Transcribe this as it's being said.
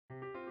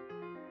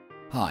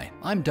Hi,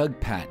 I'm Doug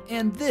Patt,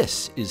 and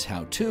this is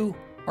How To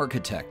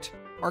Architect,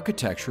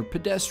 Architecture,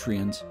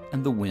 Pedestrians,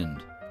 and the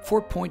Wind.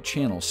 Fort Point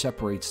Channel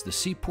separates the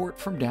Seaport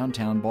from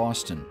downtown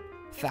Boston.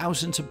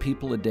 Thousands of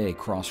people a day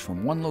cross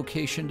from one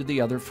location to the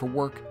other for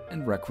work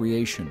and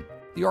recreation.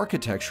 The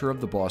architecture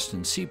of the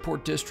Boston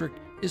Seaport District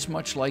is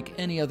much like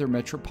any other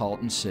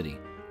metropolitan city,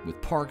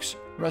 with parks,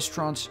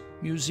 restaurants,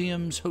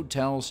 museums,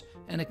 hotels,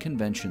 and a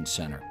convention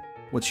center.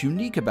 What's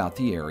unique about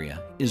the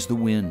area is the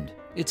wind.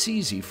 It's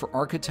easy for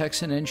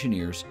architects and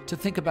engineers to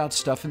think about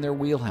stuff in their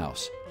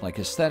wheelhouse, like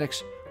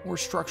aesthetics or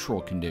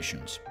structural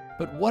conditions.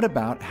 But what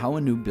about how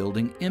a new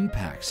building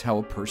impacts how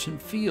a person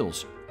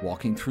feels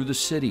walking through the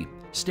city,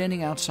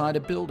 standing outside a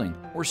building,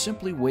 or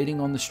simply waiting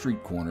on the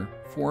street corner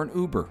for an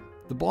Uber?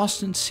 The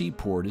Boston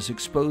Seaport is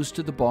exposed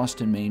to the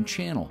Boston-Maine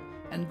Channel,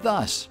 and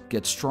thus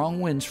gets strong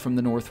winds from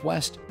the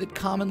northwest that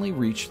commonly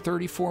reach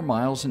 34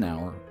 miles an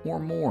hour or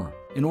more.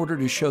 In order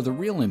to show the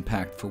real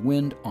impact for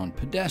wind on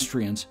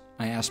pedestrians,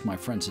 I asked my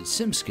friends at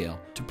SimScale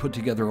to put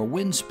together a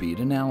wind speed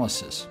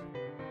analysis.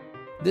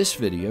 This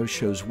video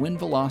shows wind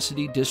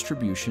velocity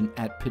distribution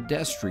at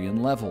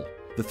pedestrian level.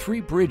 The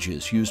three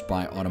bridges used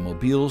by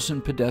automobiles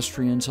and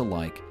pedestrians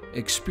alike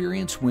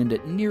experience wind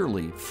at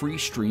nearly free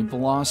stream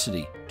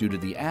velocity due to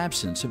the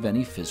absence of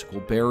any physical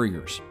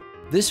barriers.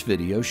 This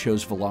video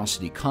shows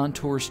velocity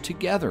contours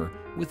together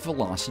with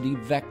velocity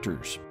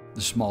vectors.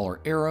 The smaller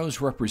arrows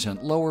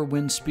represent lower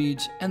wind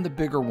speeds and the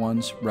bigger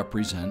ones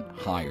represent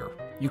higher.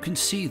 You can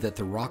see that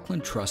the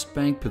Rockland Trust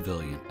Bank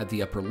Pavilion at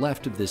the upper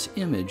left of this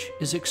image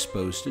is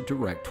exposed to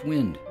direct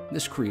wind.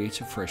 This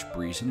creates a fresh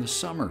breeze in the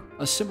summer.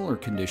 A similar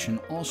condition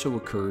also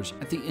occurs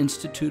at the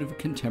Institute of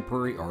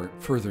Contemporary Art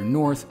further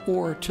north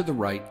or to the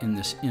right in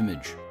this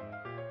image.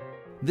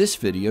 This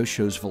video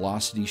shows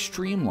velocity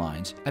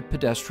streamlines at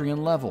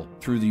pedestrian level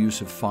through the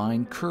use of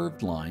fine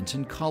curved lines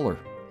and color.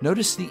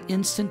 Notice the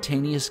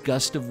instantaneous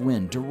gust of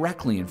wind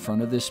directly in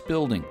front of this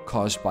building,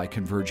 caused by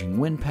converging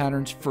wind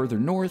patterns further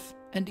north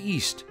and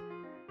east.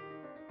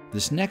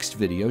 This next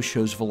video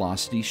shows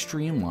velocity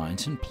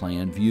streamlines in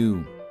plan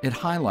view. It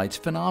highlights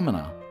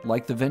phenomena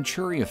like the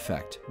Venturi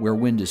effect, where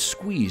wind is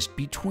squeezed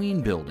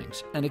between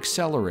buildings and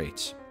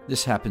accelerates.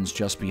 This happens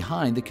just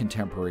behind the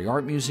Contemporary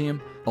Art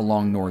Museum,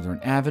 along Northern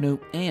Avenue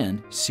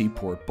and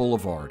Seaport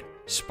Boulevard.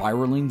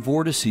 Spiraling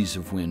vortices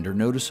of wind are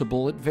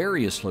noticeable at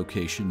various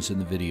locations in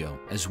the video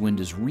as wind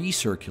is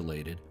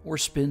recirculated or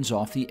spins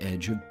off the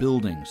edge of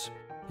buildings.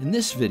 In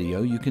this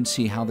video, you can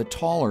see how the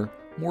taller,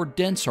 more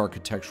dense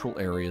architectural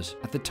areas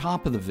at the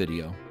top of the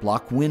video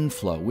block wind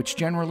flow, which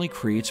generally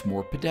creates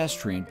more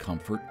pedestrian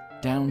comfort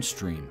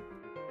downstream.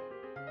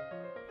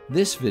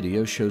 This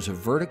video shows a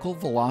vertical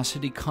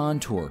velocity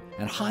contour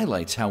and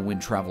highlights how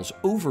wind travels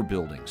over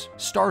buildings,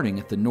 starting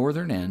at the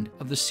northern end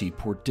of the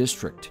Seaport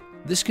District.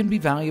 This can be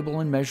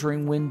valuable in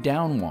measuring wind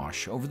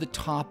downwash over the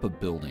top of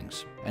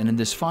buildings. And in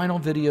this final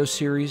video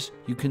series,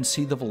 you can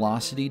see the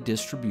velocity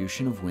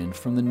distribution of wind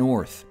from the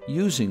north,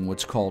 using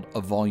what's called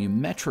a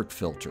volumetric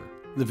filter.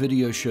 The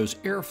video shows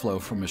airflow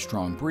from a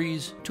strong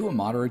breeze to a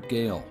moderate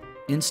gale.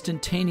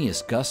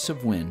 Instantaneous gusts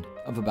of wind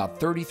of about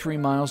 33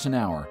 miles an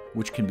hour,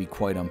 which can be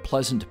quite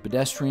unpleasant to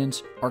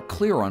pedestrians, are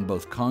clear on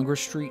both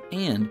Congress Street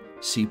and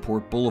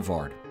Seaport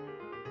Boulevard.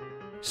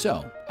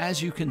 So,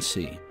 as you can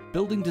see,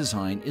 building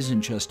design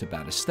isn't just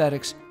about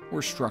aesthetics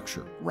or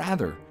structure.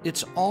 Rather,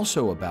 it's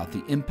also about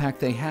the impact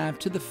they have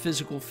to the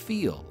physical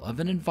feel of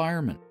an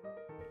environment.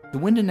 The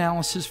wind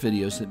analysis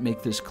videos that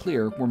make this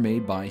clear were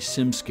made by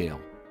SimScale.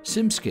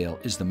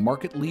 SimScale is the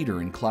market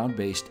leader in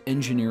cloud-based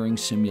engineering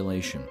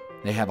simulation.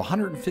 They have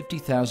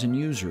 150,000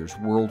 users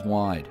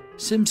worldwide.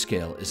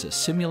 SimScale is a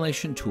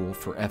simulation tool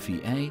for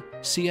FEA,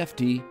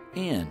 CFD,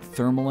 and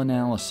thermal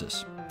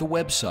analysis. The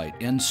website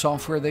and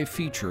software they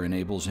feature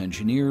enables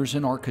engineers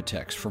and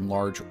architects from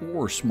large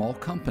or small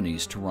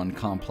companies to run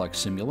complex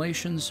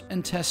simulations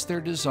and test their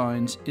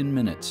designs in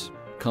minutes.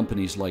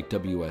 Companies like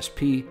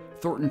WSP,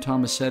 Thornton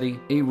Tomasetti,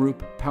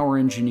 Arup, Power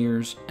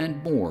Engineers,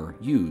 and more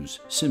use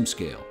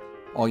SimScale.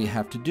 All you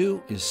have to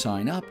do is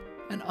sign up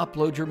and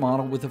upload your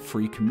model with a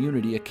free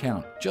community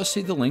account. Just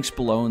see the links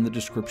below in the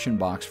description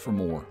box for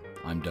more.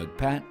 I'm Doug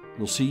Patt.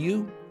 We'll see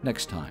you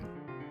next time.